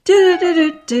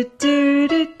Kate,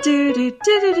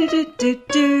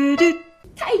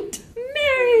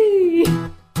 Mary.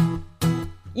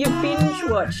 You binge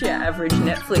watch your average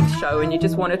Netflix show and you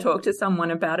just want to talk to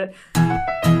someone about it.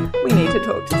 We need to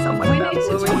talk to someone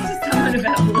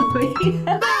about Bluey.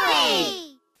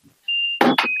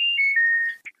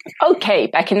 Okay,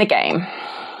 back in the game.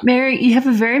 Mary, you have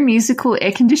a very musical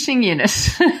air conditioning unit.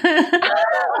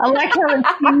 I like how it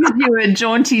sings you a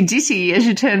jaunty ditty as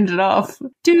you turned it off.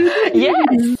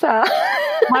 Yes.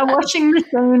 My washing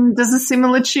machine does a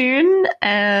similar tune.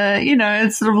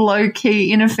 It's sort of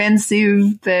low-key,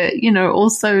 inoffensive, but,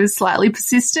 also slightly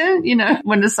persistent,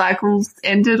 when the cycle's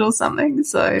ended or something.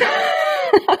 So...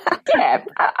 Yeah,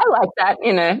 I like that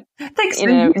in a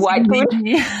white good.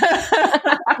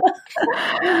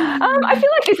 I feel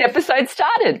like this episode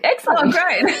started. Excellent. Oh,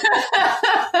 great.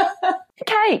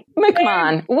 Kate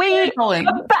McMahon, we are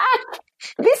back.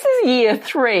 This is year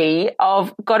 3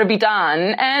 of Gotta Be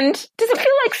Done, and does it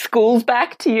feel like school's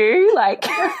back to you? Like,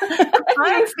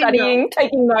 I'm studying,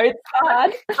 taking notes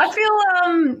hard. I feel,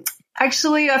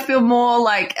 I feel more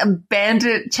like a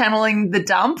bandit channeling the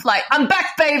dump. Like, I'm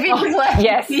back, baby. Oh,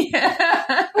 yes.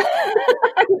 Yeah.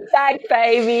 Back,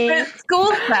 baby. But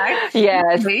school's back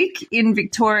this week in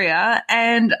Victoria,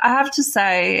 and I have to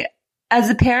say,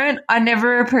 as a parent, I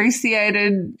never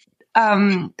appreciated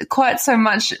quite so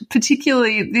much,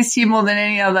 particularly this year more than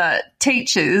any other,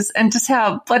 teachers, and just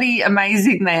how bloody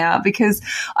amazing they are, because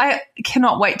I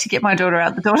cannot wait to get my daughter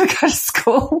out the door to go to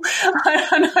school. I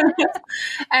don't know.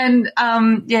 And,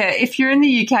 if you're in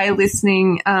the UK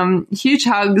listening, huge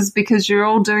hugs, because you're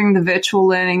all doing the virtual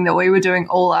learning that we were doing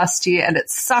all last year, and it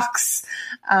sucks.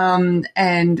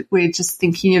 And we're just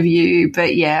thinking of you.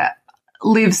 But yeah,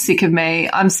 Liv's sick of me.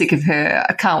 I'm sick of her.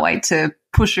 I can't wait to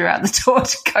push her out the door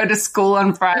to go to school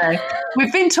on Friday.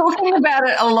 We've been talking about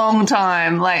it a long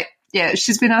time. Like, yeah,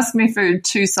 she's been asking me for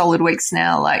 2 solid weeks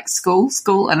now, like school,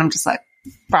 and I'm just like,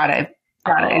 Friday.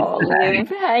 Oh, Liv,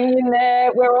 hang in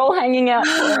there. We're all hanging out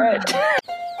for it.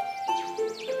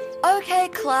 Okay,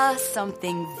 class,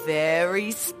 something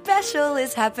very special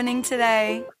is happening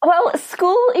today. Well,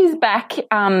 school is back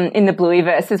in the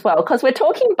Blueyverse as well, because we're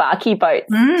talking Barky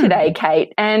Boats today,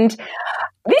 Kate, and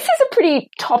this is a pretty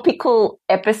topical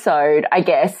episode, I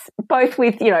guess, both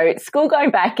with, school going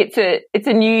back. It's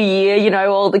a new year,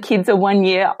 all the kids are 1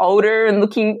 year older and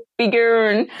looking bigger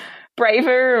and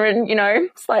braver and,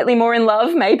 slightly more in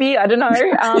love, maybe, I don't know.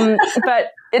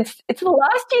 But it's the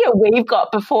last year we've got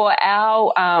before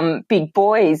our big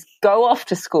boys go off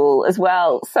to school as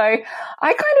well. So I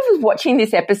kind of was watching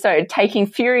this episode taking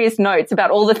furious notes about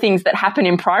all the things that happen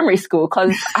in primary school,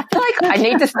 because I feel like I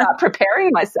need to start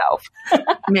preparing myself.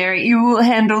 Mary, you will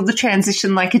handle the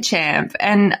transition like a champ.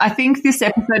 And I think this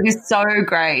episode is so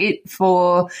great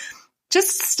for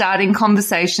just starting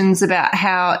conversations about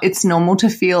how it's normal to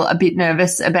feel a bit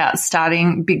nervous about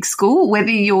starting big school,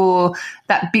 whether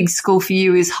that big school for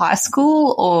you is high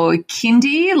school or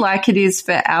kindy, like it is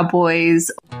for our boys.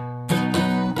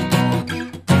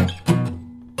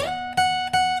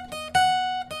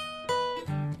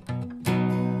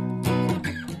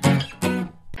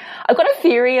 I've got a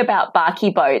theory about Barky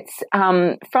Boats.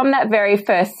 From that very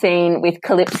first scene with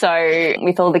Calypso,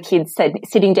 with all the kids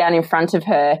sitting down in front of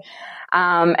her,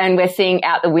 and we're seeing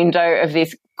out the window of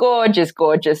this gorgeous,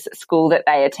 gorgeous school that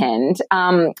they attend.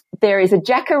 There is a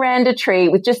jacaranda tree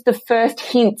with just the first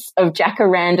hints of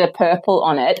jacaranda purple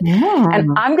on it. Yeah.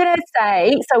 And I'm going to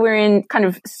say, so we're in kind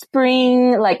of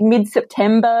spring, like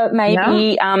mid-September,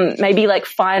 maybe, maybe like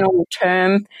final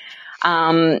term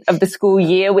of the school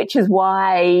year, which is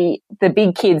why the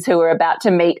big kids who are about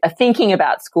to meet are thinking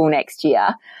about school next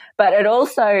year. But it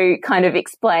also kind of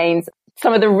explains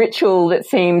some of the ritual that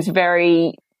seems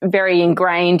very, very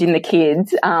ingrained in the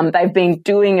kids. They've been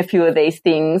doing a few of these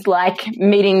things, like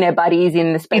meeting their buddies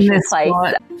in the special place.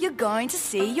 You're going to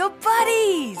see your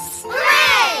buddies.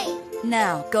 Hooray!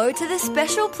 Now, go to the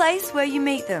special place where you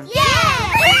meet them. Yeah!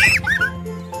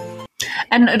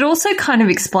 And it also kind of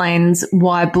explains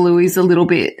why Bluey's a little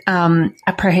bit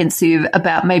apprehensive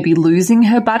about maybe losing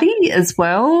her buddy as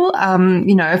well.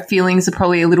 Feelings are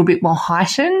probably a little bit more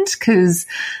heightened because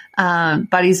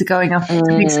buddies are going off to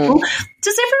big school.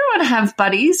 Does everyone have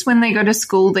buddies when they go to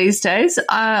school these days? Did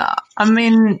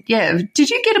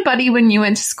you get a buddy when you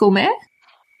went to school, Mare?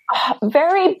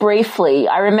 Very briefly.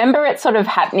 I remember it sort of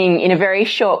happening in a very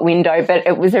short window, but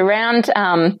it was around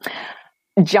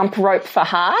Jump Rope for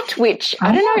Heart, which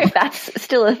I don't know if that's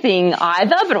still a thing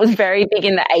either, but it was very big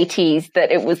in the 80s,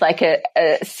 that it was like a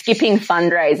skipping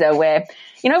fundraiser where,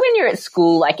 when you're at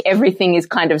school, like everything is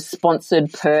kind of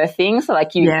sponsored per thing. So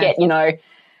like you get,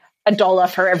 $1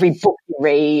 for every book you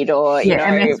read, or, you know,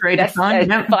 MS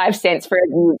Readathon, 5 cents for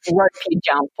every rope you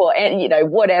jump, or, you know,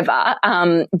 whatever.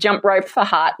 Jump Rope for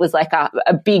Heart was like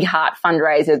a big heart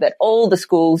fundraiser that all the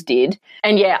schools did.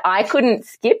 And yeah, I couldn't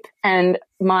skip. And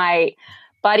my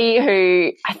buddy,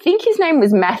 who I think his name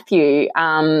was Matthew,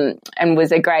 and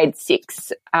was a grade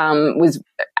 6, was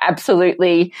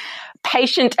absolutely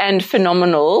patient and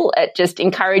phenomenal at just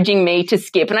encouraging me to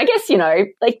skip. And I guess, you know,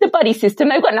 like the buddy system,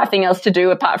 they've got nothing else to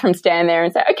do apart from stand there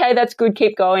and say, okay, that's good,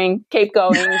 keep going.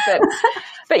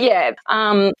 But yeah,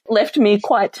 left me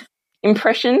quite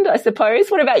impressioned, I suppose.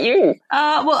 What about you?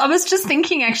 Well, I was just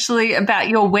thinking actually about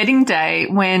your wedding day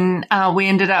when we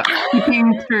ended up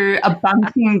skipping through a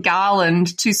bunting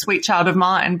garland to Sweet Child of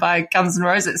Mine by Guns N'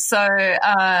 Roses. So,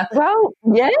 well,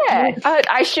 yeah,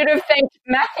 I should have thanked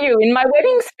Matthew in my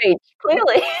wedding speech,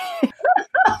 clearly.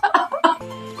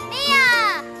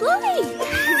 Mia! Bluey!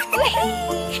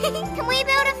 Can we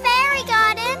build a fairy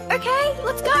garden? Okay,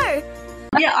 let's go.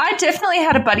 yeah, I definitely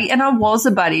had a buddy, and I was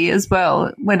a buddy as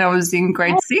well when I was in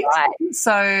grade 6. Right.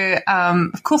 So,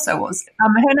 of course I was.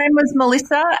 Her name was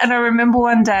Melissa, and I remember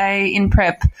one day in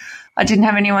prep, I didn't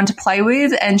have anyone to play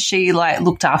with, and she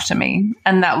looked after me,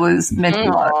 and that was meant a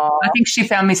lot. I think she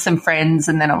found me some friends,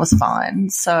 and then I was fine.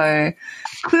 So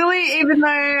clearly, even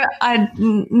though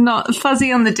I'm not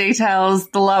fuzzy on the details,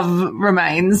 the love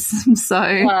remains. So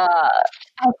I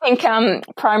think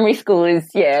primary school is,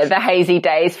 the hazy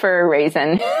days for a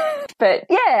reason. But,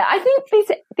 yeah, I think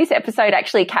this episode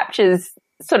actually captures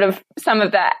sort of some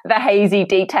of the hazy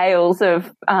details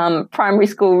of primary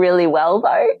school really well,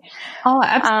 though. Oh,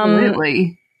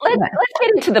 absolutely. Let's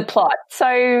get into the plot.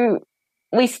 So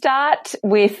we start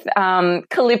with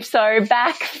Calypso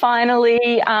back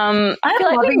finally. I feel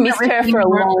like we missed her for a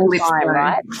long time,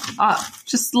 right?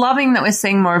 Just loving that we're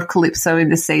seeing more of Calypso in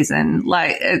this season.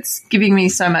 It's giving me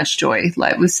so much joy.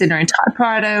 We've seen her in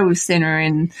Typewriter, we've seen her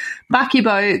in Bucky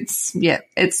Boats. Yeah,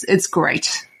 it's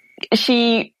great.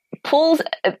 She pulls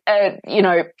a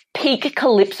peak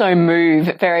Calypso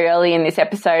move very early in this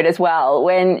episode as well,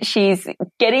 when she's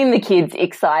getting the kids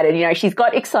excited. She's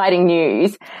got exciting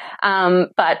news,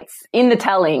 but in the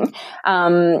telling,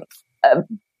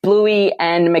 Bluey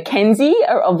and Mackenzie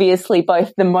are obviously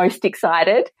both the most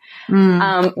excited,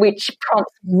 which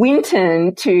prompts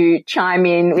Winton to chime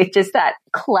in with just that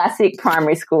classic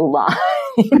primary school line.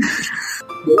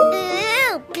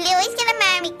 Ooh, Bluey's gonna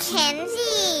marry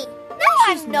Mackenzie.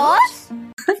 No, she's not.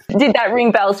 Did that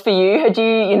ring bells for you? Had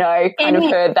you, kind of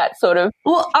heard that sort of?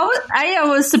 Well, I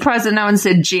was surprised that no one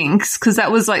said jinx, because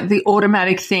that was the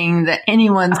automatic thing that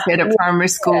anyone said at primary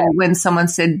school when someone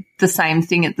said the same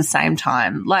thing at the same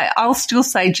time. I'll still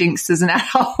say jinx as an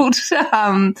adult.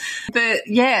 But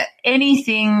yeah,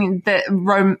 anything that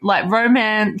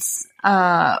romance,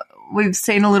 we've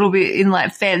seen a little bit in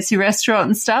fancy restaurant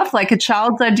and stuff. A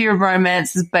child's idea of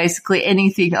romance is basically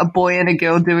anything a boy and a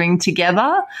girl doing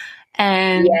together.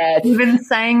 And even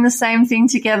saying the same thing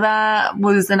together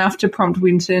was enough to prompt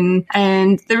Winton.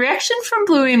 And the reaction from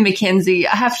Bluey and Mackenzie,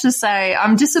 I have to say,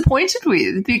 I'm disappointed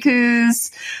with,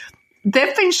 because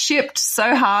they've been shipped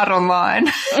so hard online.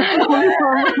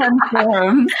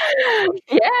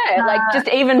 Just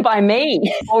even by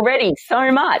me already,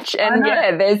 so much. And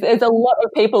there's a lot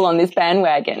of people on this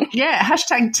bandwagon. Yeah,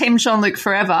 hashtag Team Jean-Luc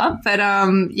forever. But I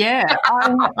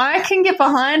can get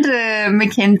behind a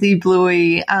Mackenzie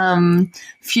Bluey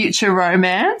future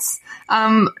romance.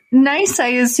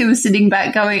 Naysayers who are sitting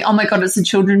back going, oh my God, it's a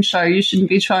children's show, you shouldn't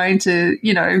be trying to,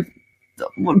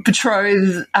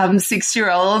 betroth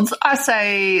 6-year-olds. I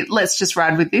say let's just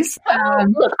ride with this.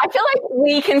 Look, I feel like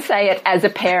we can say it as a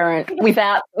parent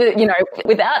without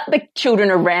the children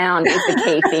around is the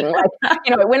key thing.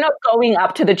 We're not going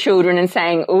up to the children and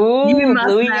saying, "Ooh,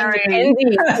 Bluey and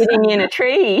Mackenzie sitting in a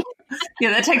tree." Yeah,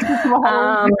 that takes us to a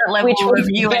whole level, which was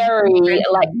very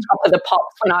top of the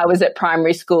pops when I was at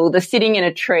primary school. The sitting in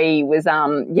a tree was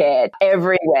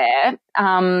everywhere.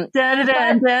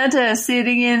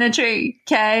 Sitting in a tree.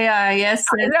 K-I-S.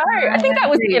 I think that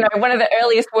was one of the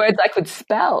earliest words I could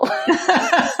spell.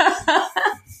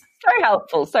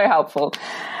 So helpful.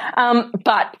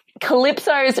 But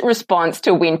Calypso's response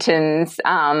to Winton's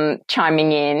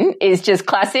chiming in is just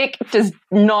classic, does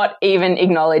not even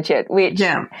acknowledge it, which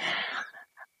so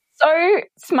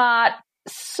smart,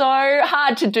 so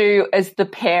hard to do as the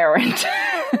parent.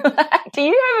 Do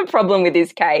you have a problem with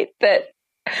this, Kate, that,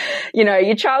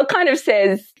 your child kind of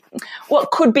says what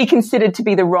could be considered to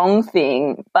be the wrong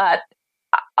thing, but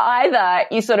either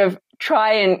you sort of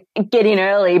try and get in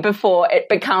early before it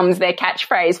becomes their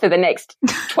catchphrase for the next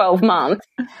 12 months,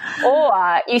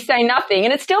 or you say nothing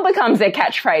and it still becomes their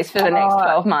catchphrase for the next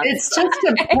 12 months. It's just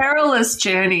a perilous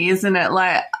journey, isn't it?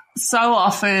 Like, so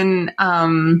often,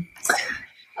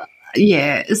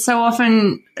 so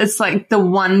often it's like the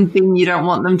one thing you don't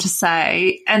want them to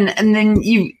say, and then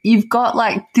you've got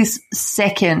like this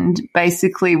second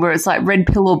basically where it's like red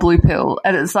pill or blue pill,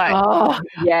 and it's like, oh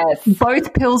yes,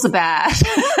 both pills are bad,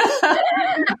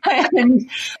 and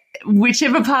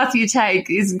whichever path you take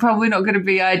is probably not going to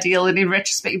be ideal. And in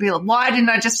retrospect, you'd be like, why didn't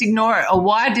I just ignore it, or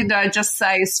why didn't I just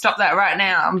say stop that right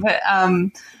now? But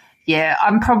yeah,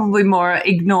 I'm probably more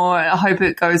ignore, I hope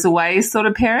it goes away sort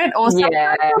of parent. Or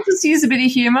sometimes I'll just use a bit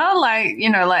of humour. Like, you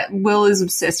know, like Will is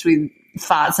obsessed with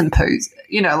farts and poos,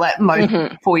 you know, like most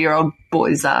 4-year-old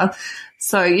boys are.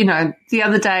 So, you know, the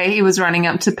other day he was running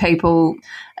up to people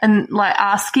and like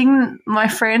asking my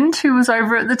friend who was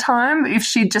over at the time if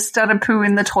she'd just done a poo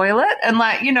in the toilet. And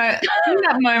like, you know, in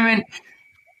that moment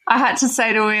I had to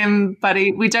say to him,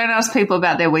 buddy, we don't ask people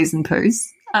about their wheeze and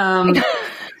poos.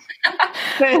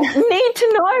 Need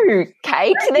to know,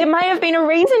 Kate. There may have been a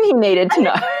reason he needed to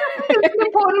know. It's an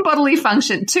important bodily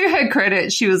function. To her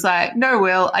credit, she was like, no,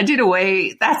 Will, I did a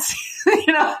wee. That's,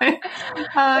 you know.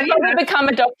 I'll probably become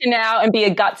a doctor now and be a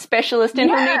gut specialist, and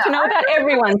he'll need to know about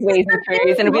everyone's wheeze and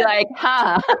poos, and he'll be like,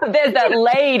 there's that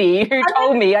lady who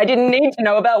told me I didn't need to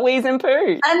know about wheeze and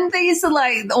poos. And these are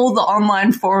like all the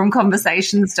online forum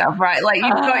conversation stuff, right? Like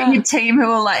you've got your team who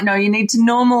are like, no, you need to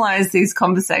normalize these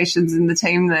conversations, in the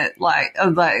team that like,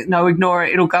 are like, no, ignore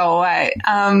it, it'll go away.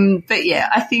 But yeah,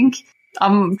 I think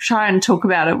I'm trying to talk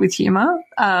about it with humour.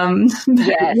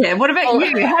 Yeah. What about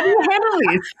you? How do you handle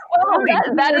this? Well,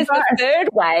 that is the third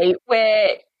way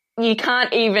where you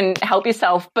can't even help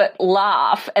yourself but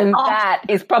laugh, and that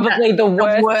is probably the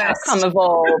worst outcome of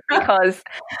all, because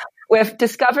we're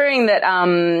discovering that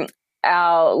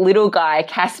our little guy,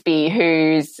 Caspy,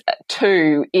 who's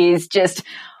 2, is just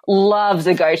loves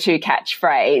a go-to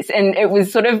catchphrase, and it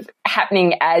was sort of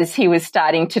happening as he was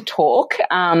starting to talk.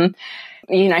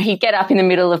 You know, he'd get up in the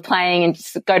middle of playing and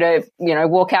just go to, you know,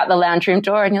 walk out the lounge room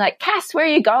door, and you're like, Cass, where are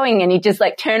you going? And he'd just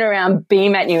like turn around,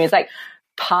 beam at you. He's like,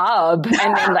 pub,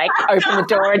 and then like open the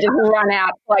door and just run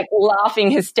out like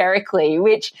laughing hysterically,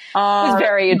 which was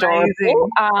very adorable.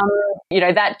 You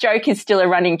know, that joke is still a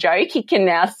running joke. He can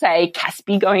now say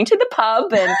Caspy going to the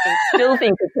pub and still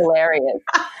think it's hilarious.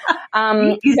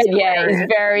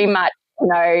 It's very much, you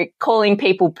know, calling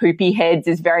people poopy heads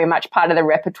is very much part of the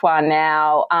repertoire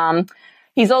now.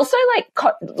 He's also like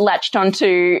latched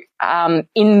onto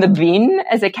in the bin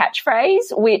as a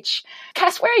catchphrase, which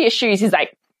Cass, where are your shoes? He's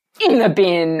like, in the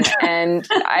bin. And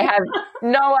I have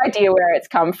no idea where it's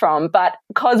come from, but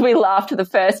because we laughed the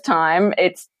first time,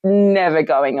 it's never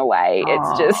going away.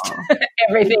 It's just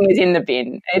everything is in the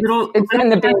bin. It's when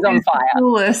the bin's on fire.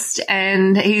 Coolest,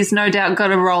 and he's no doubt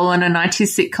got a role in a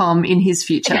 90s sitcom in his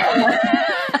future. He's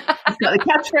got the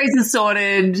catchphrases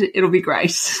sorted. It'll be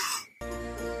great.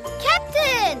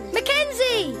 Captain!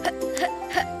 Mackenzie!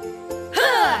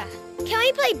 Can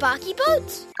we play Barky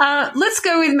Boats? Let's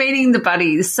go with meeting the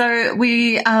buddies. So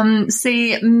we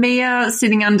see Mia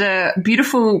sitting under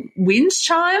beautiful wind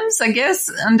chimes, I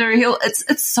guess, under a hill.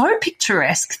 It's so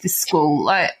picturesque, this school.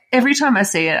 Like every time I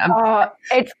see it,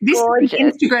 it's this gorgeous.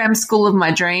 is the Instagram school of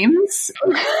my dreams.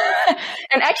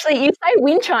 And actually, you say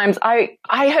wind chimes. I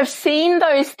have seen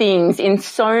those things in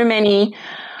so many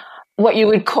what you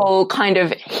would call kind of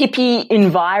hippie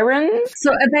environs. So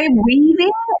are they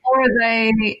weaving or are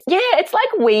they? Yeah, it's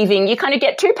like weaving. You kind of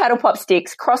get 2 paddle pop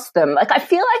sticks, cross them. Like I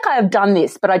feel like I have done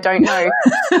this, but I don't know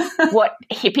what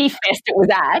hippie fest it was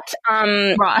at.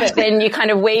 Right. But then you kind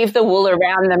of weave the wool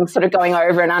around them, sort of going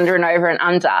over and under and over and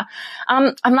under.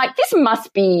 I'm like, this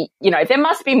must be, you know, there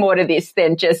must be more to this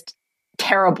than just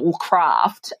terrible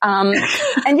craft. And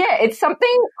yeah, it's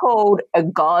something called a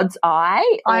God's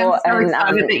Eye or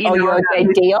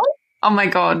your deal. Oh my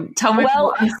God, tell me.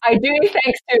 Well, I do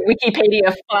thanks to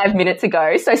Wikipedia 5 minutes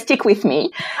ago, so stick with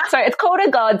me. So it's called a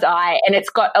God's Eye, and it's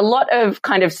got a lot of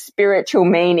kind of spiritual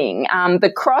meaning.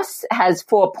 The cross has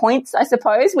 4 points, I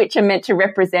suppose, which are meant to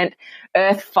represent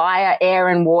earth, fire, air,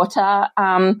 and water.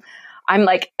 I'm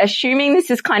like assuming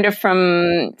this is kind of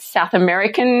from South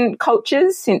American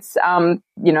cultures since,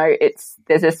 you know,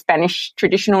 there's a Spanish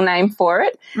traditional name for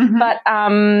it. Mm-hmm. But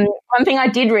one thing I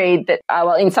did read that,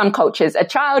 well, in some cultures, a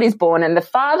child is born and the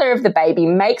father of the baby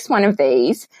makes one of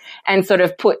these and sort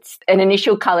of puts an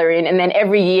initial colour in, and then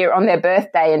every year on their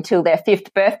birthday until their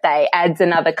 5th birthday adds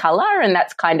another colour, and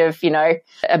that's kind of, you know,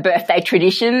 a birthday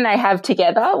tradition they have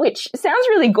together, which sounds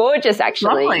really gorgeous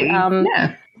actually. Lovely.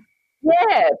 Yeah.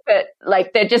 Yeah, but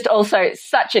like they're just also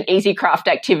such an easy craft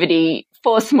activity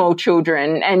for small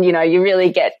children, and you know, you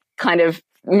really get kind of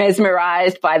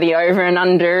mesmerized by the over and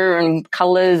under and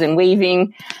colors and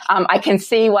weaving. I can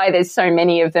see why there's so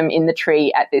many of them in the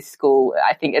tree at this school.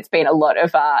 I think it's been a lot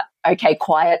of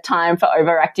quiet time for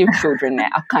overactive children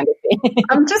now kind of thing.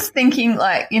 I'm just thinking,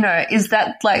 like, you know, is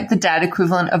that like the dad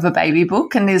equivalent of a baby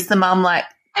book, and is the mum like,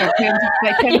 they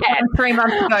came on 3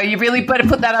 months ago, you really better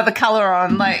put that other colour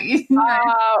on, like, you know.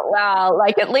 Oh, well,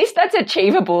 like at least that's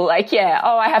achievable. Like, yeah,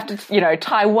 I have to, you know,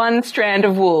 tie one strand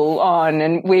of wool on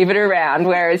and weave it around,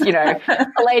 whereas, you know,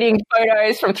 collating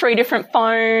photos from 3 different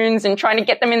phones and trying to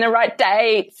get them in the right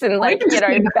dates and, like, you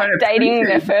know, dating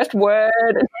their first word.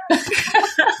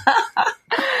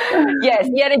 Yes,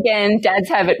 yet again, dads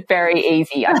have it very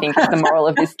easy, I think, is the moral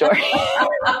of this story.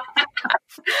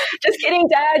 Just kidding,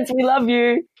 dads, we love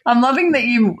you. I'm loving that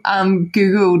you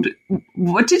Googled.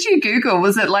 What did you Google?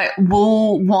 Was it like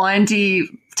wool windy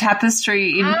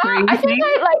tapestry in 3D? I think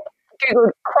I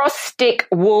Googled cross-stick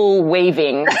wool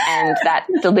weaving, and that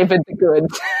delivered the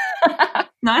goods.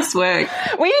 Nice work.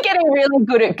 We're getting really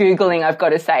good at Googling, I've got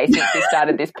to say, since we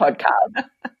started this podcast.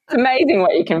 It's amazing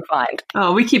what you can find.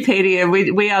 Oh, Wikipedia,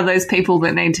 we are those people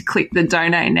that need to click the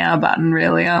donate now button,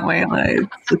 really, aren't we? Like,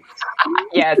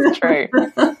 yeah, it's true.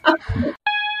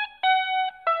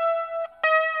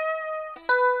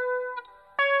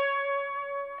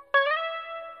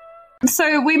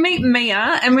 So we meet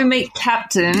Mia and we meet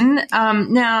Captain.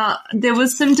 Now, there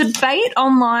was some debate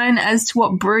online as to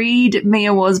what breed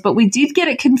Mia was, but we did get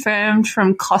it confirmed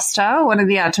from Costa, one of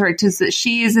the art directors, that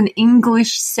she is an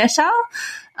English setter.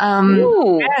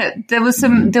 Yeah, there was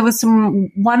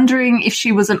some wondering if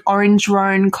she was an orange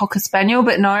roan cocker spaniel,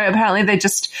 but no, apparently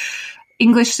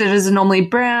English setters are normally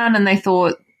brown, and they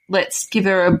thought, let's give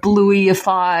her a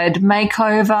bluey-ified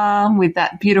makeover with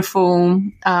that beautiful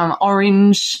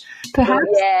orange, perhaps.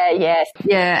 Yeah, yes.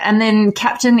 Yeah, and then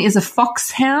Captain is a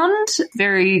foxhound,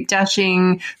 very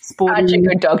dashing, sporty. Such a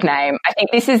good dog name. I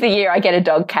think this is the year I get a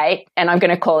dog, Kate, and I'm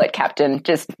going to call it Captain.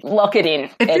 Just lock it in,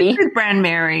 Eddie. It's with Brand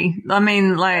Mary. I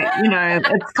mean, like, you know,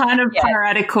 it's kind of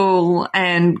piratical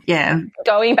and, yeah.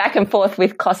 Going back and forth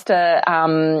with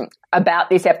Costa about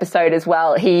this episode as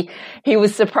well. He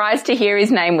was surprised to hear his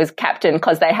name was Captain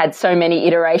because they had so many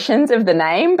iterations of the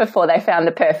name before they found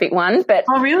the perfect one. But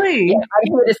oh, really? Yeah,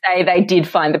 I'm here to say they did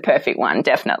find the perfect one,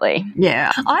 definitely.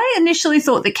 Yeah. I initially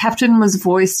thought that Captain was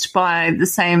voiced by the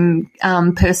same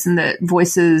person that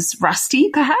voices Rusty,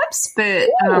 perhaps,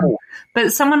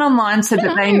 but someone online said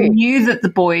that they knew that the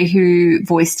boy who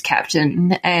voiced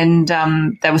Captain, and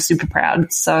they were super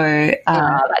proud. So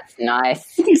that's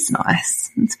nice. It is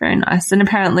nice. It's very nice. And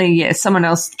apparently, yeah, someone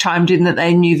else chimed in that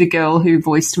they knew the girl who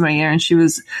voiced Mia, and she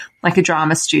was like a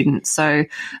drama student. So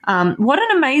what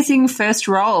an amazing first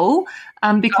role,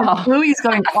 because Bluey's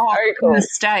going off in the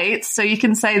States. So you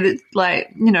can say that,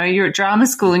 like, you know, you're at drama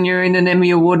school and you're in an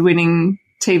Emmy Award-winning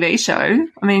TV show.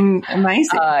 I mean,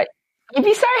 amazing. You'd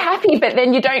be so happy, but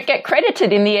then you don't get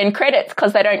credited in the end credits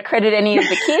because they don't credit any of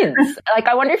the kids. Like,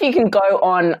 I wonder if you can go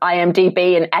on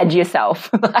IMDb and add yourself.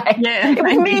 Like, yeah, it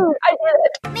was me. I did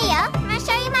it. Mia, can I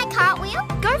show you my cartwheel?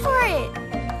 Go for it.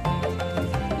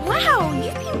 Wow,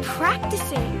 you've been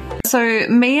practicing. So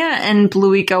Mia and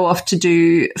Bluey go off to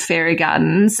do fairy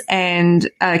gardens,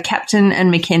 and Captain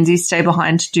and Mackenzie stay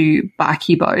behind to do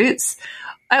barky boats.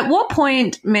 At what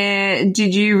point, Mare,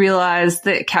 did you realise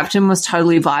that Captain was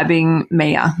totally vibing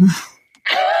Mia?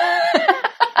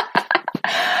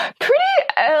 Pretty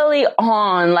early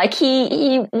on. Like,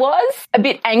 he was a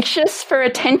bit anxious for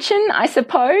attention, I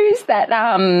suppose.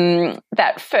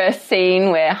 That first scene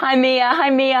where, hi Mia, hi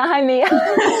Mia, hi Mia,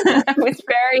 was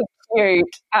very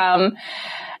cute.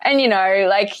 And, you know,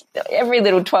 like every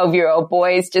little 12-year-old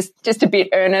boy is just a bit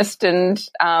earnest and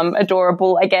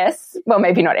adorable, I guess. Well,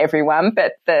 maybe not everyone,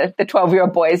 but the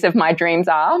 12-year-old boys of my dreams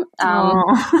are.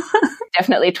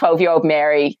 Definitely 12-year-old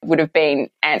Mary would have been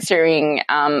answering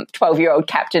 12-year-old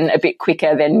Captain a bit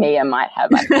quicker than Mia might have,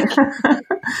 I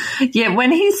think. Yeah,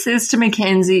 when he says to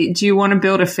Mackenzie, do you want to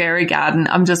build a fairy garden?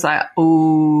 I'm just like,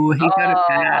 ooh, he got it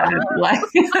bad. Like,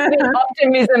 the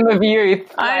optimism of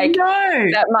youth. Like, I know.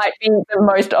 That might be the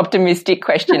most optimistic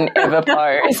question ever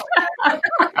posed.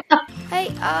 Hey,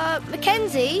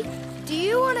 Mackenzie, do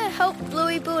you want to help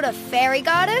Bluey build a fairy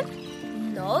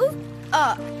garden? No.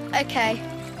 Oh, okay.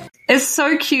 It's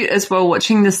so cute as well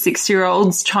watching the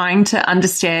 6-year-olds trying to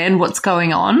understand what's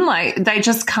going on. Like, they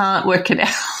just can't work it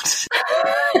out.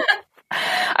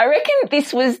 I reckon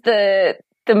this was the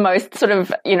the most sort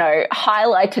of,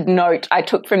 highlighted note I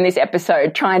took from this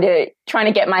episode, trying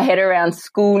to get my head around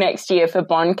school next year for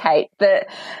Bon Kate. The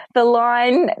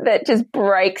line that just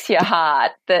breaks your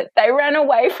heart, that they ran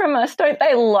away from us, don't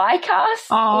they like us?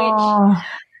 Oh,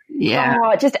 yeah.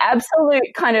 Oh, just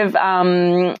absolute kind of,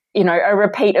 a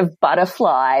repeat of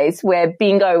Butterflies, where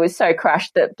Bingo was so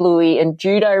crushed that Bluey and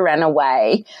Judo ran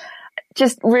away.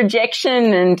 Just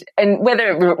rejection and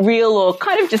whether real or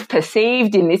kind of just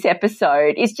perceived in this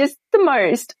episode is just the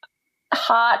most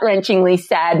heart-wrenchingly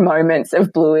sad moments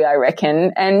of Bluey, I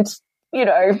reckon. And,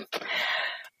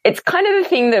 it's kind of the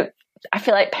thing that I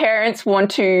feel like parents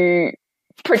want to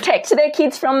protect their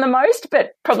kids from the most,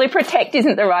 but probably protect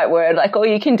isn't the right word. Like, all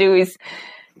you can do is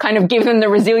kind of give them the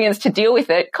resilience to deal with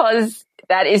it, because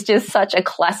that is just such a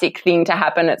classic thing to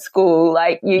happen at school.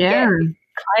 Like, you get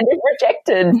kind of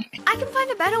rejected. I can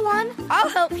find a better one. I'll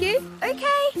help you.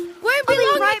 Okay. Won't be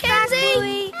long, right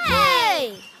Mackenzie.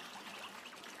 Hey.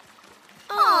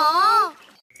 Aww.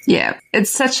 Yeah, it's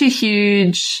such a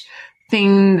huge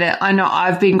thing that I know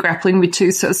I've been grappling with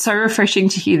too. So it's so refreshing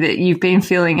to hear that you've been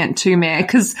feeling it too, Mare,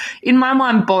 because in my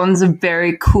mind, Bon's a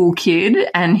very cool kid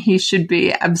and he should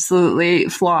be absolutely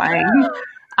flying.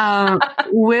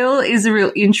 Will is a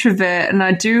real introvert, and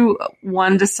I do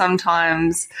wonder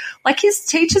sometimes, like, his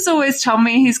teachers always tell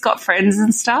me he's got friends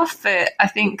and stuff, but I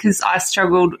think because I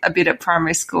struggled a bit at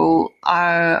primary school,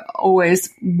 I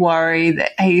always worry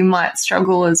that he might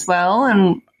struggle as well,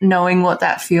 and knowing what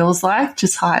that feels like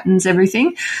just heightens everything.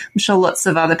 I'm sure lots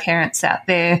of other parents out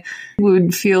there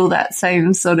would feel that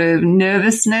same sort of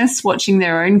nervousness watching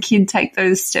their own kid take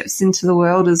those steps into the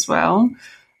world as well.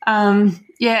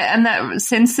 Yeah, and that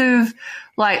sense of,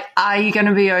 like, are you going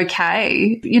to be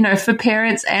okay, for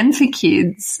parents and for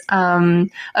kids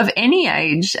of any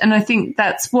age. And I think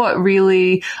that's what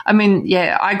really,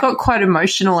 I got quite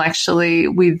emotional actually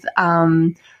with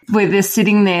where they're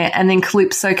sitting there and then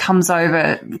Calypso comes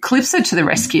over, Calypso to the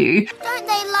rescue. Don't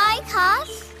they like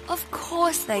us? Of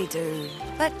course they do,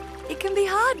 but it can be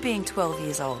hard being 12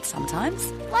 years old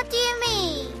sometimes. What do you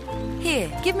mean?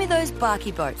 Here, give me those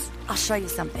barky boats. I'll show you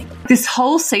something. This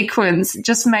whole sequence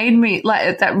just made me,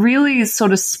 like, that really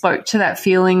sort of spoke to that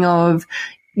feeling of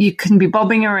you can be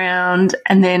bobbing around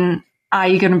and then are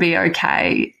you going to be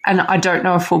okay? And I don't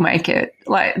know if we'll make it.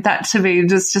 Like, that to me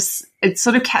just it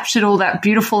sort of captured all that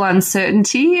beautiful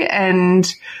uncertainty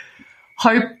and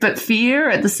hope but fear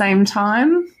at the same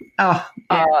time. Oh,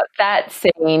 yeah. Oh, that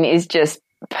scene is just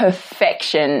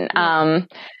perfection.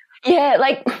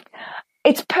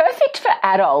 It's perfect for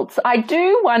adults. I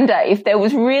do wonder if there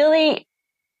was really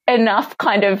enough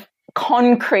kind of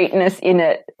concreteness in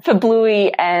it for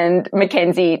Bluey and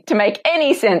Mackenzie to make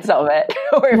any sense of it,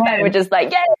 or if they were just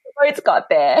like, yeah, the boat's got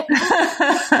there.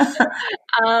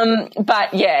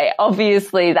 But yeah,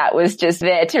 obviously that was just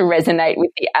there to resonate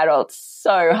with the adults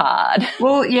so hard.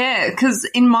 Well, yeah, because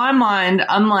in my mind,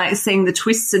 I'm like seeing the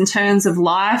twists and turns of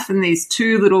life and these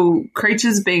two little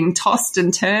creatures being tossed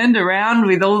and turned around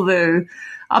with all the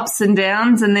ups and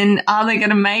downs, and then are they going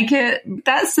to make it?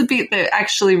 That's the bit that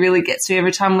actually really gets me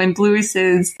every time when Bluey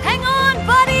says, "Hang on,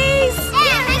 buddies!"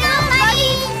 Yeah, hang on,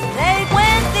 buddies! They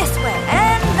went this way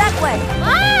and that way.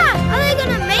 Are they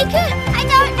going to make it? I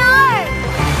don't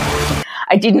know.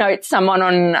 I did note someone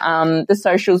on the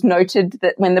socials noted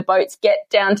that when the boats get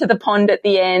down to the pond at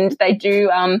the end, they do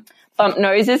bump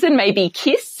noses and maybe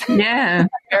kiss. Yeah.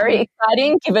 Very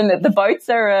exciting, given that the boats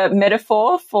are a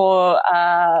metaphor for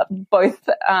both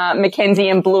Mackenzie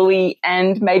and Bluey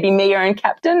and maybe Mia and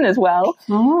Captain as well.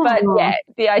 Oh. But yeah,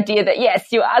 the idea that,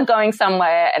 yes, you are going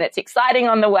somewhere and it's exciting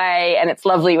on the way and it's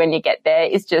lovely when you get there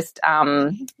is just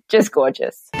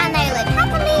gorgeous. And they live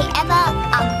happily ever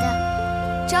after.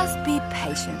 Just be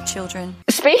patient, children.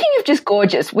 Speaking of just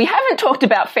gorgeous, we haven't talked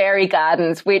about fairy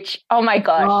gardens, which, oh my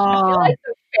gosh, I feel like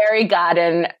the fairy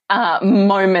garden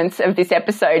moments of this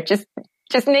episode just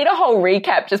need a whole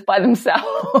recap just by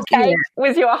themselves. Kate,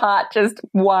 was your heart just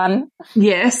won?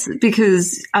 Yes,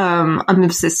 because I'm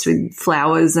obsessed with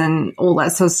flowers and all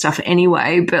that sort of stuff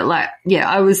anyway. But like, yeah,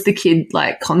 I was the kid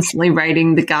like constantly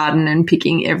raiding the garden and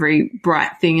picking every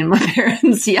bright thing in my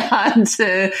parents' yard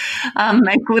to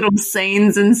make little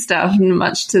scenes and stuff,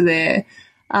 much to their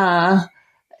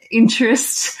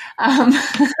interest.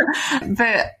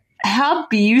 But how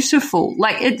beautiful!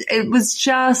 Like it was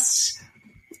just.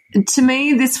 To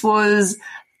me, this was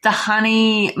the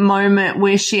Honey moment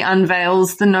where she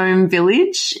unveils the gnome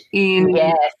village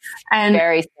Yes, and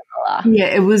very similar.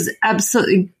 Yeah, it was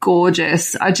absolutely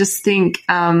gorgeous. I just think,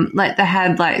 like they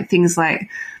had like things like,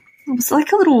 it was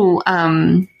like a little,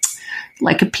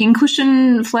 like a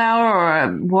pincushion flower or a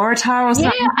waratah or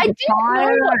something. Yeah, I didn't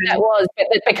know what that was, but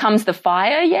it becomes the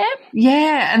fire, yeah?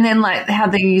 Yeah, and then like how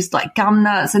they used like gum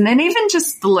nuts, and then even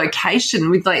just the location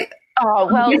with like, oh,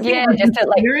 well, yeah, just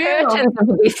like curtains of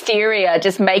wisteria,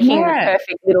 just making the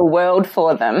perfect little world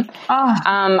for them. Oh.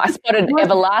 I spotted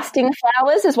everlasting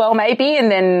flowers as well, maybe, and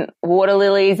then water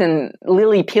lilies and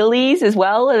lily pillies as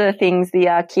well are the things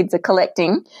the kids are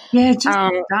collecting. Yeah, just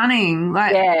stunning.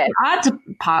 Like, the art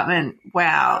department,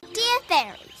 wow. Dear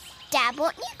fairies, Dad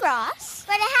bought new grass,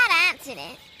 but it had ants in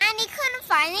it, and he couldn't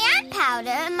find the ant powder,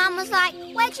 and Mum was like,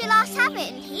 where'd you last have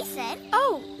it? And he said,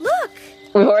 oh, look.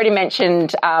 We've already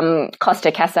mentioned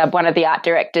Costa Casab, one of the art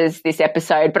directors this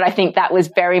episode, but I think that was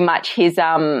very much his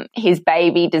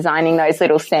baby, designing those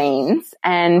little scenes.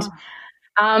 And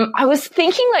I was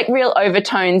thinking like real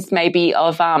overtones maybe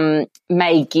of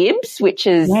May Gibbs, which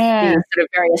is the sort of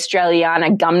very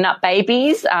Australiana gumnut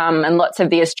babies, and lots of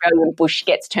the Australian bush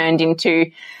gets turned into,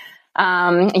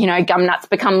 gumnuts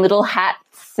become little hats.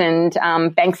 And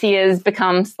Banksias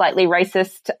become slightly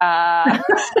racist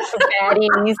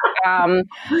baddies.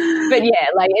 But yeah,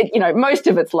 like, most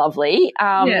of it's lovely.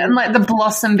 And like the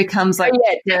blossom becomes like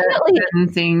certain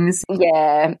things.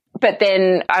 Yeah. But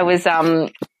then I was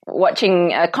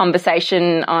watching a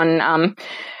conversation on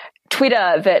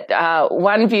Twitter that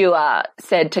one viewer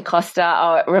said to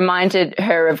Costa reminded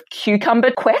her of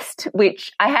Cucumber Quest,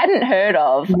 which I hadn't heard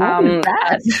of.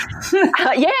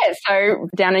 So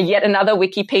down yet another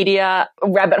Wikipedia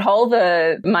rabbit hole,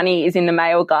 the money is in the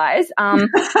mail, guys.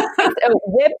 It's a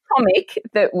web comic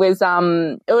that was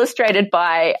illustrated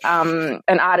by an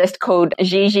artist called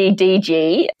Gigi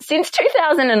DG since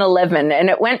 2011, and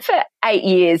it went for 8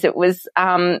 years. It was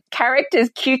characters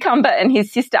Cucumber and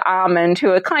his sister Almond,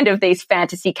 who are kind of these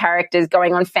fantasy characters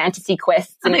going on fantasy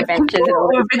quests and adventures.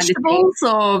 Or vegetables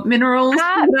or minerals?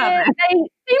 They seem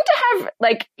to have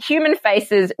like human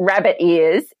faces, rabbit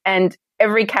ears, and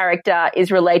every character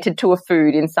is related to a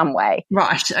food in some way.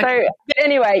 Right. Okay. So, but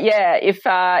anyway,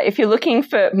 if you're looking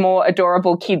for more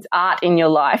adorable kids art in your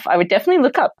life, I would definitely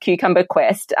look up Cucumber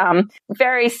Quest.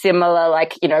 Very similar,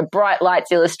 like, bright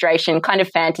lights illustration, kind of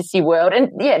fantasy world.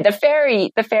 And yeah, the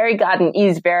fairy garden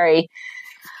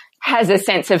has a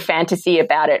sense of fantasy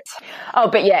about it. Oh,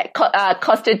 but yeah,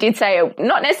 Costa did say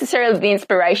not necessarily the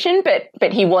inspiration,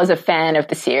 but he was a fan of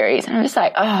the series. And I'm just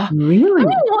like, oh, really? How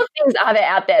many more things are there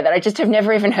out there that I just have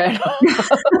never even heard of?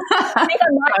 I think I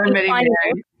might find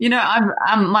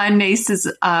my niece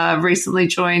has recently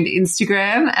joined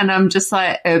Instagram, and I'm just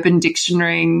like Urban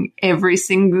Dictionarying every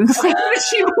single thing that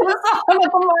she was on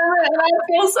at the moment, and I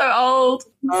feel so old.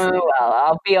 Oh, well,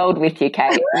 I'll be old with you,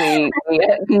 Kate. We're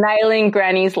nailing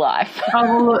Granny's life. Oh,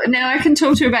 well, look, now I can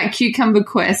talk to her about Cucumber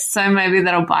Quest, so maybe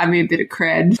that'll buy me a bit of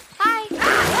cred. Hi.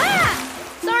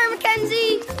 Sorry,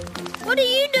 Mackenzie. What are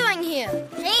you doing here?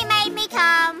 He made me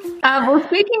come. Well,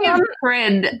 speaking of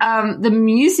cred, the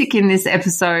music in this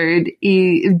episode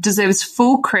deserves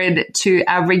full cred to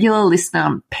our regular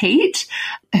listener, Pete,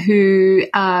 who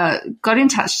got in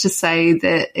touch to say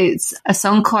that it's a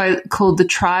song called The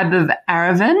Tribe of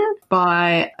Aravan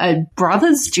by a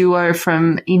brothers duo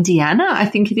from Indiana, I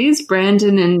think it is,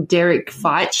 Brandon and Derek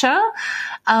Feicher.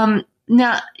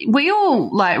 Now, we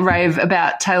all like rave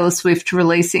about Taylor Swift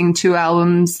releasing 2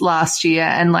 albums last year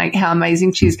and like how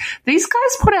amazing she is. These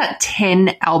guys put out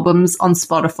 10 albums on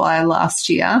Spotify last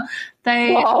year.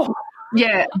 Wow.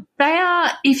 Yeah, they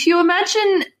are, if you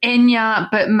imagine Enya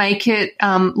but make it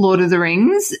Lord of the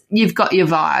Rings, you've got your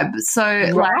vibe. So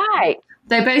right.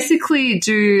 They basically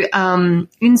do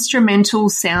instrumental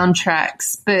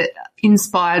soundtracks but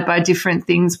inspired by different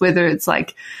things, whether it's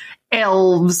like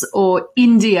elves or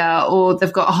India, or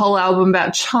they've got a whole album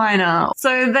about China.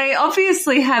 So they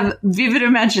obviously have vivid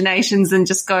imaginations and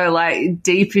just go like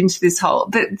deep into this whole,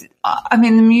 but I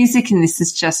mean, the music in this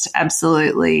is just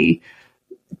absolutely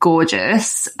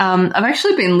gorgeous. I've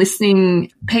actually been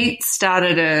listening. Pete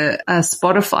started a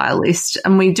Spotify list,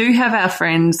 and we do have our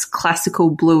friends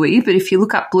Classical Bluey, but if you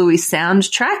look up Bluey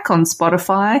soundtrack on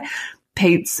Spotify,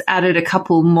 Pete's added a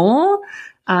couple more.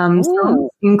 Songs,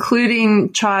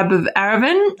 including Tribe of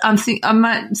Aravan. I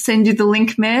might send you the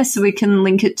link, Mare, so we can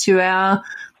link it to our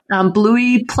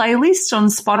Bluey playlist on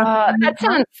Spotify. That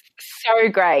sounds so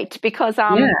great because,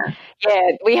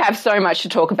 we have so much to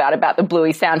talk about the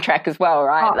Bluey soundtrack as well,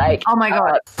 right? Oh my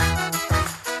God.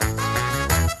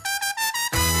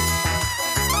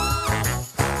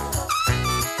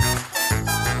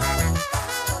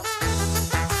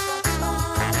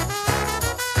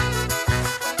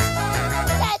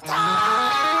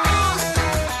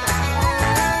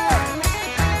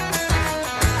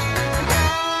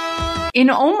 in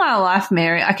all my life,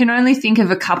 Mary, I can only think of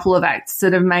a couple of acts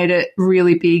that have made it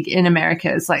really big in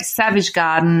America. It's like Savage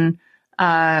Garden,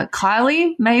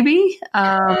 Kylie, maybe.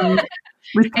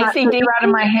 With Can't Get You Out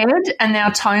of My Head, and now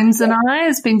Tones and I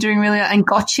has been doing really, and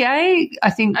Gautier, I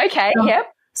think. Okay,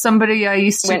 yep. Somebody I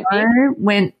used to know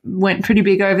went pretty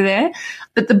big over there.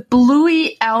 But the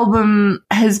Bluey album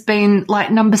has been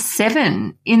like number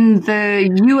 7 in the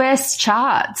US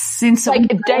charts since it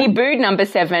debuted number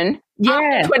 7.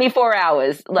 After 24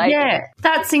 hours. Yeah,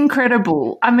 that's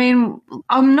incredible. I mean,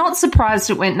 I'm not surprised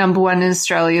it went number 1 in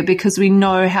Australia because we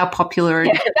know how popular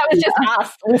it is. That was just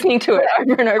us listening to it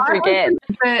over and over again.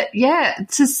 But yeah,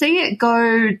 to see it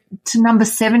go to number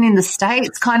 7 in the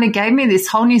States kind of gave me this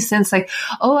whole new sense like,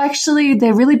 oh, actually,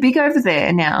 they're really big over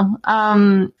there now.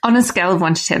 On a scale of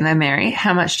 1 to 10 though, Mary,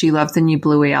 how much do you love the new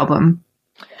Bluey album?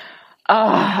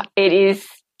 Oh, it is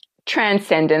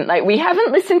transcendent. Like, we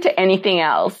haven't listened to anything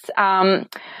else.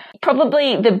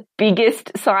 Probably the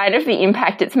biggest side of the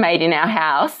impact it's made in our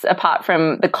house, apart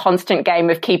from the constant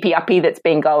game of keepy uppy that's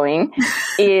been going,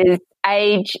 is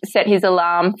Age set his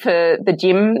alarm for the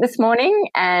gym this morning,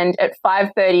 and at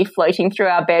 5:30 floating through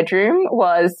our bedroom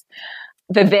was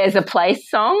the There's a Place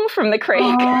song from The Creek.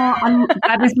 Oh,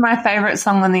 that is my favourite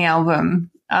song on the album.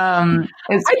 I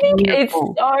think it's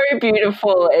so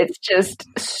beautiful. It's just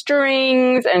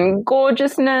strings and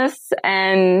gorgeousness,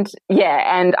 and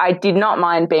I did not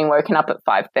mind being woken up at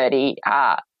 5:30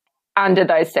 under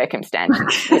those circumstances,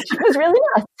 which was really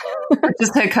nice.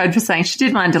 Just her code for saying she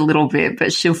did mind a little bit,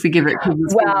 but she'll forgive it.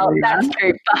 Well, that's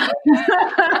true.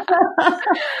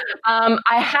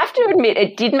 I have to admit,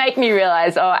 it did make me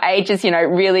realise, Age is,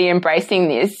 really embracing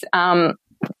this.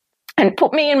 And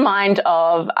put me in mind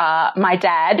of my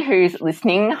dad, who's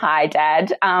listening. Hi,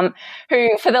 Dad.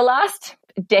 Who, for the last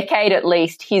decade at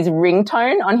least, his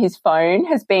ringtone on his phone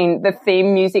has been the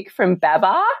theme music from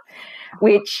Babar,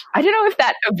 which I don't know if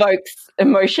that evokes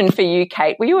emotion for you,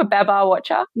 Kate. Were you a Babar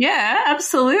watcher? Yeah,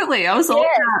 absolutely. I was all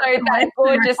so that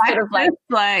gorgeous sort of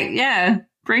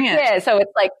bring it. Yeah, so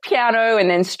it's like piano and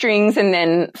then strings and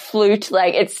then flute.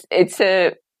 Like it's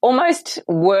a almost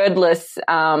wordless,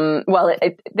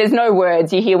 there's no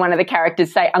words. You hear one of the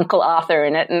characters say Uncle Arthur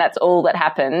in it, and that's all that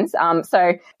happens.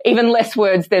 So even less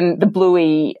words than the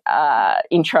Bluey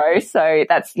intro, so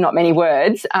that's not many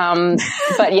words.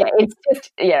 But yeah, it's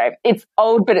just, it's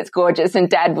old, but it's gorgeous. And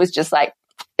Dad was just like,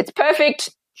 it's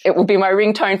perfect. It will be my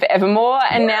ringtone forevermore.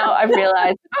 And now I've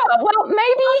realised,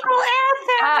 maybe Uncle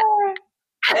Arthur.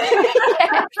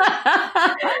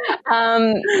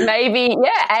 Maybe,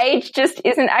 Age just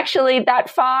isn't actually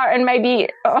that far, and maybe,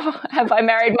 have I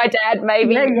married my dad?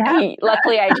 Maybe.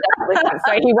 Luckily, Age doesn't listen,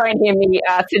 so he won't hear me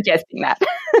suggesting that.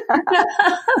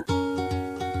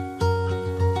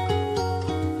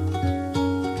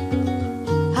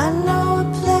 I know a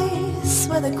place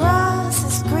where the grass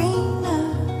is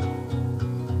greener.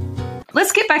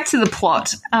 Let's get back to the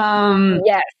plot.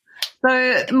 Yes.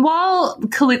 So while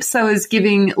Calypso is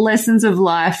giving lessons of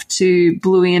life to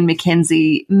Bluey and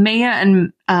Mackenzie, Mia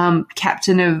and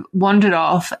Captain have wandered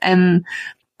off, and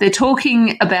they're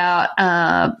talking about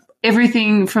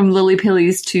everything from Lily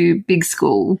Pillies to Big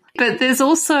School. But there's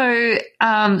also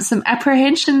some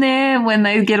apprehension there when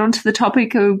they get onto the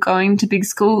topic of going to Big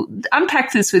School.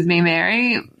 Unpack this with me,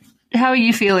 Mary. How are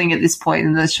you feeling at this point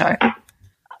in the show?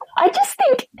 I just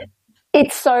think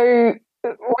it's so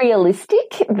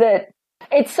realistic that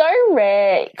it's so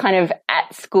rare kind of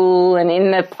at school and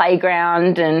in the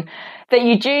playground, and that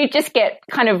you do just get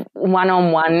kind of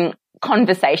one-on-one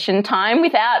conversation time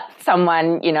without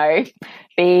someone,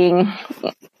 being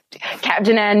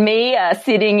Captain and me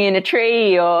sitting in a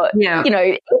tree, or,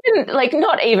 even like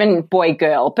not even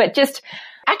boy-girl, but just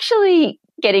actually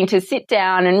getting to sit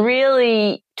down and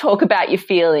really talk about your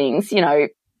feelings,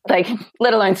 like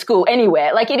let alone school,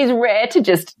 anywhere. Like, it is rare to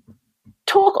just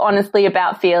talk honestly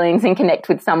about feelings and connect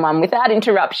with someone without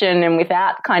interruption and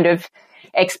without kind of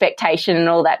expectation and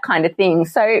all that kind of thing.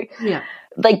 So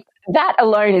like that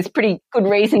alone is pretty good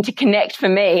reason to connect for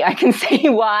me. I can see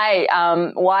why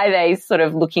they sort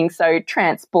of looking so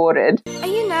transported. Are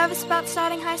you nervous about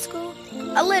starting high school?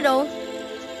 A little.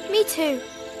 Me too.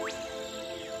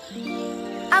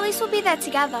 At least we'll be there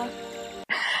together.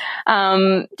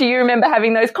 Do you remember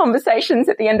having those conversations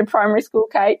at the end of primary school,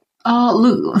 Kate? Oh,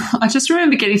 look, I just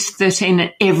remember getting to 13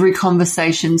 and every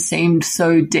conversation seemed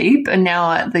so deep, and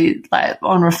now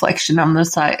on reflection, I'm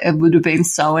just like, it would have been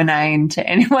so inane to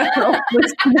anyone else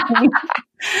listening.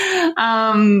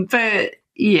 But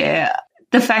yeah,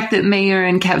 the fact that Mia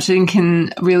and Captain can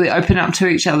really open up to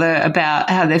each other about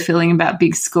how they're feeling about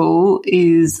Big School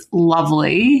is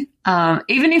lovely.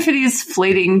 even if it is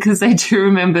fleeting, because they do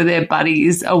remember their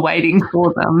buddies are waiting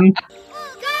for them.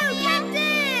 Go,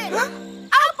 Captain!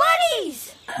 Our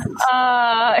buddies!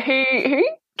 Who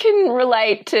can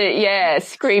relate to,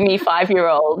 screamy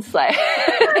 5-year-olds, like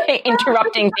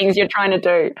interrupting things you're trying to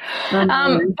do.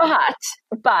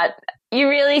 But you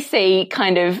really see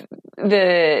kind of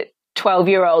the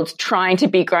 12-year-olds trying to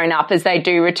be grown up as they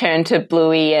do return to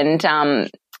Bluey and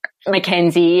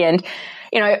Mackenzie, and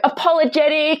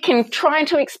apologetic and trying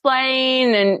to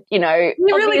explain, and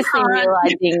obviously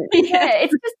realizing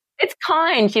it's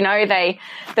kind.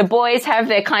 The boys have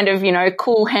their kind of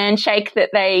cool handshake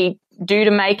that they do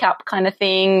to make up kind of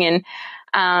thing,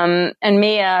 and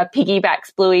Mia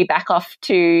piggybacks Bluey back off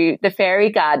to the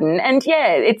fairy garden, and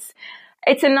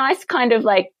it's a nice kind of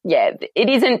it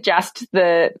isn't just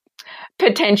the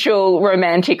potential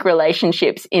romantic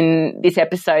relationships in this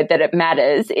episode that it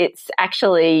matters. It's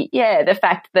actually, the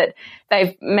fact that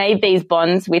they've made these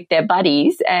bonds with their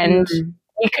buddies, and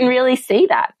you can really see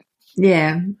that.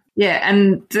 Yeah. Yeah,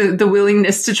 and the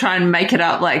willingness to try and make it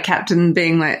up, like Captain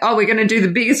being like, oh, we're going to do the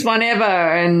biggest one ever.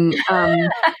 And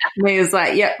Mia's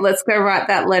like, yep, let's go write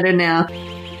that letter now.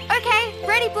 Okay,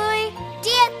 ready, Bluey?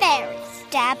 Dear fairies,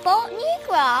 Dad bought new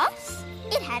grass.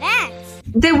 It had ants.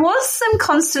 There was some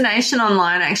consternation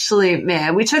online, actually,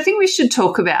 Mia, which I think we should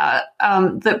talk about,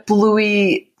 that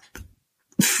Bluey,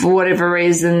 for whatever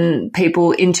reason,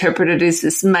 people interpreted as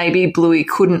this maybe Bluey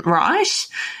couldn't write.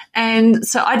 And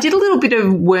so I did a little bit of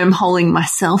wormholing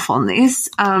myself on this.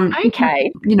 Okay.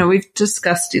 We've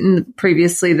discussed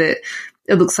previously that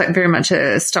it looks like very much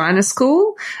a Steiner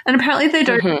school, and apparently they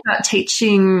don't start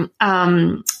teaching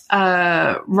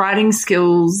writing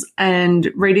skills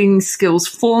and reading skills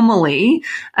formally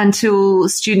until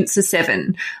students are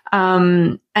 7.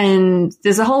 And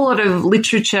there's a whole lot of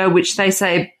literature which they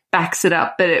say backs it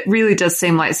up, but it really does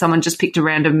seem like someone just picked a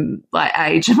random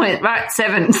age and went, right,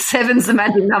 7's the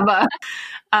magic number.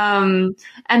 And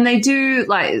they do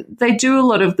a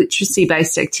lot of literacy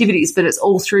based activities, but it's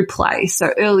all through play.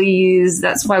 So early years,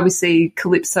 that's why we see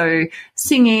Calypso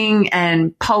singing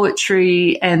and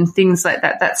poetry and things like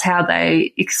that. That's how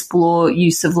they explore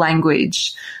use of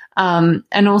language. And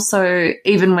also,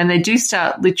 even when they do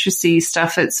start literacy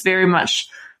stuff, it's very much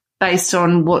based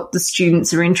on what the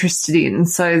students are interested in.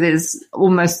 So there's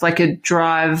almost like a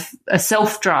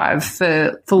self-drive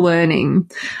for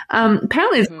learning.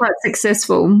 Apparently it's quite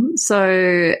successful.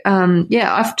 So,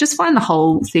 I just find the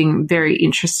whole thing very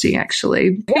interesting,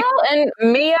 actually. Well, and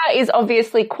Mia is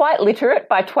obviously quite literate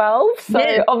by 12,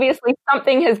 so obviously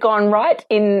something has gone right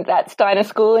in that Steiner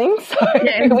schooling, so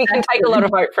we can take a lot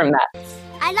of hope from that.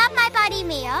 I love my buddy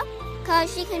Mia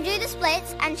because she can do the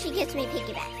splits and she gives me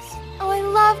piggybacks. Oh, I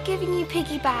love giving you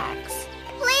piggybacks.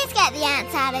 Please get the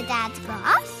ants out of Dad's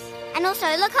grass. And also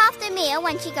look after Mia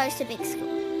when she goes to big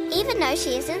school, even though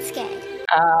she isn't scared.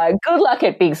 Good luck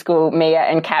at big school, Mia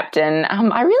and Captain.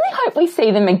 I really hope we see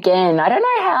them again. I don't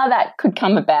know how that could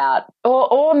come about.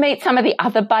 Or meet some of the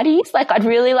other buddies. I'd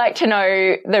really like to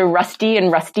know the Rusty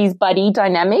and Rusty's buddy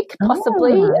dynamic,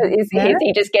 possibly. Is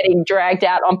he just getting dragged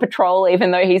out on patrol even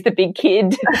though he's the big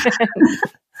kid?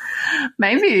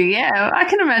 Maybe, yeah. I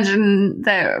can imagine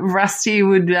that Rusty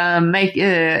would make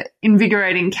an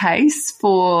invigorating case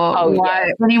for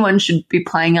why anyone should be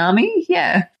playing Army.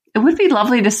 Yeah. It would be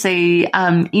lovely to see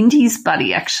Indy's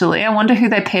buddy, actually. I wonder who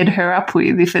they paired her up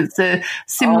with, if it's a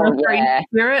similar free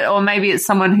spirit or maybe it's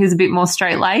someone who's a bit more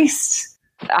straight-laced.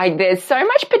 There's so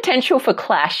much potential for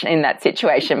clash in that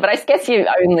situation, but I guess you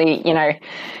only,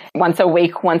 once a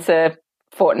week, once a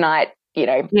fortnight, you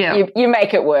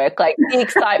make it work. The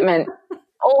excitement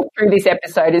all through this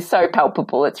episode is so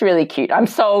palpable. It's really cute. I'm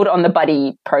sold on the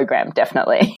buddy program,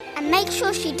 definitely. And make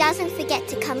sure she doesn't forget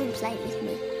to come and play with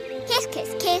me. Kiss,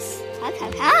 kiss, kiss. Hug,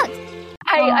 hug, hug.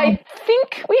 Hey, I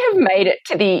think we have made it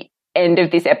to the end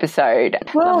of this episode.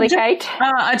 Lovely, Kate.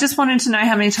 I just wanted to know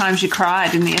how many times you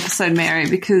cried in the episode, Mary,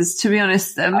 because to be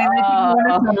honest, they didn't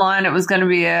want us online. It was going to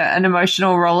be an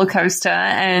emotional roller coaster,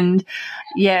 and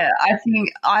I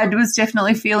think I was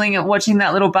definitely feeling it watching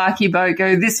that little barky boat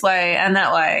go this way and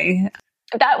that way.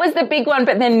 That was the big one,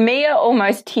 but then Mia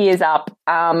almost tears up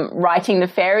writing the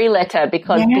fairy letter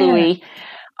because Bluey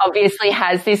obviously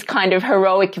has this kind of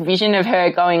heroic vision of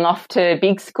her going off to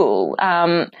big school.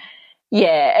 And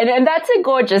that's a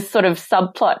gorgeous sort of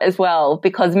subplot as well,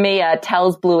 because Mia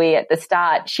tells Bluey at the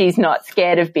start she's not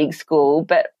scared of big school,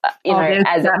 but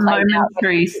as a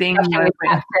momentary thing,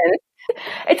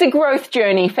 it's a growth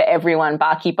journey for everyone,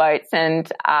 Barky Boats,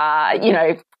 and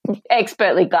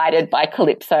expertly guided by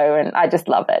Calypso, and I just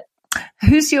love it.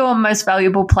 Who's your most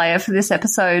valuable player for this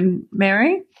episode,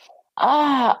 Mary?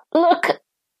 Look,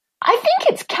 I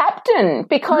think it's Captain,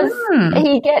 because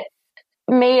he gets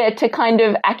Mia to kind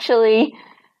of actually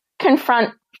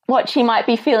confront what she might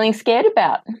be feeling scared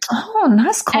about. Oh,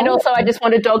 nice call. And also I just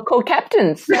want a dog called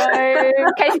Captain. So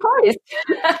case closed.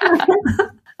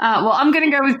 Well, I'm going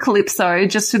to go with Calypso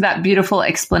just with that beautiful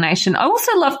explanation. I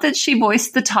also love that she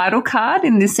voiced the title card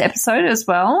in this episode as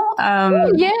well.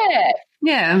 Yeah.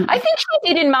 Yeah. I think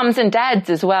she did in Mums and Dads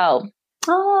as well.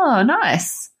 Oh,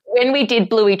 nice. When we did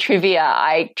Bluey Trivia,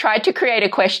 I tried to create a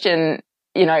question,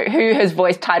 you know, who has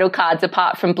voiced title cards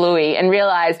apart from Bluey, and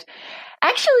realised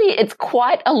actually it's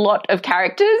quite a lot of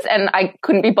characters and I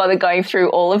couldn't be bothered going through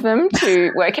all of them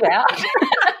to work it out.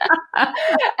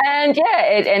 And, yeah,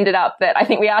 it ended up that I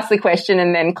think we asked the question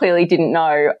and then clearly didn't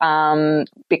know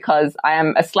because I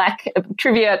am a slack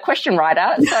trivia question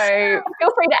writer. So feel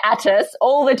free to at us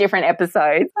all the different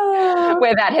episodes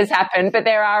where that has happened, but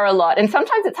there are a lot. And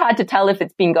sometimes it's hard to tell if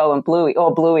it's Bingo and Bluey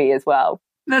or Bluey as well.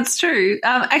 That's true.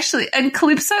 Actually, and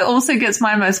Calypso also gets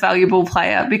my most valuable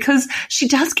player because she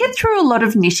does get through a lot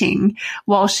of knitting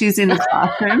while she's in the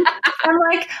classroom. I'm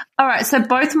like, all right, so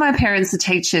both my parents are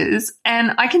teachers,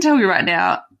 and I can tell you right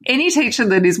now, any teacher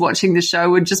that is watching the show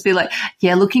would just be like,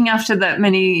 yeah, looking after that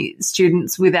many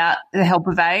students without the help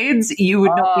of aides, you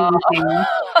would not be knitting.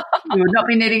 You would not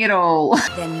be knitting at all.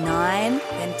 Then 9,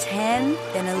 then 10,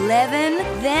 then 11,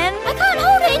 then... I can't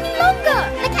hold it any longer.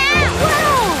 I can't.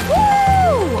 Wow!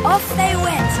 Woo! Off they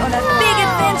went on a big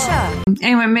adventure.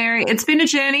 Anyway, Mary, it's been a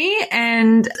journey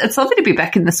and it's lovely to be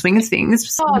back in the swing of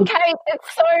things. Oh, Kate,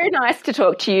 it's so nice to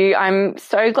talk to you. I'm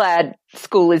so glad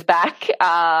school is back,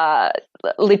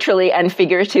 literally and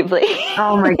figuratively.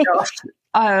 Oh, my gosh.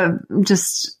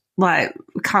 Just like,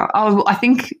 I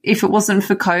think if it wasn't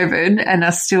for COVID and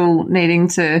us still needing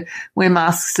to wear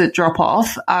masks at drop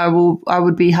off, I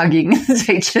would be hugging the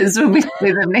teachers when we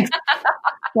see them next.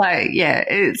 Like, yeah,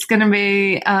 it's going to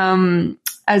be a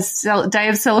day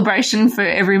of celebration for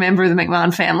every member of the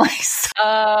McMahon family.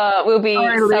 We'll be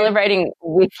celebrating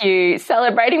with you,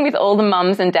 celebrating with all the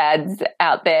mums and dads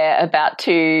out there about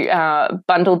to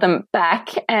bundle them back,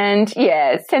 and,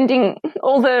 yeah, sending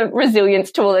all the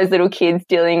resilience to all those little kids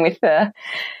dealing with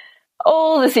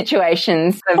all the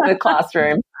situations of the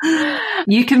classroom.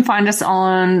 You can find us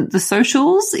on the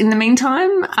socials in the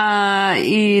meantime.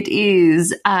 It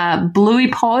is Bluey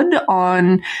Pod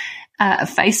on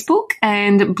Facebook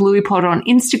and Bluey Pod on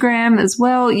Instagram as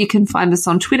well. You can find us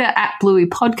on Twitter at Bluey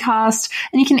Podcast,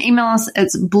 and you can email us at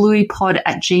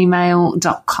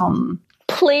blueypod@gmail.com.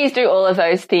 Please do all of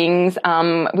those things.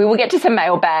 We will get to some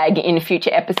mailbag in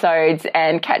future episodes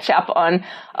and catch up on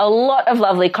a lot of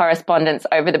lovely correspondence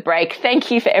over the break. Thank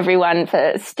you for everyone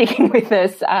for sticking with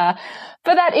us for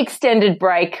that extended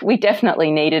break. We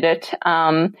definitely needed it.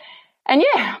 And,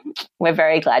 yeah, we're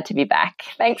very glad to be back.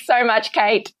 Thanks so much,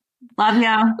 Kate. Love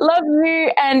ya. Love you.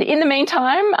 And in the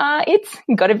meantime, it's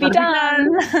gotta be done.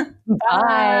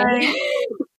 Bye.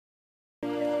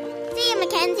 See you,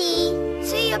 Mackenzie.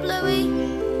 See ya, Bluey.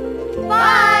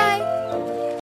 Bye.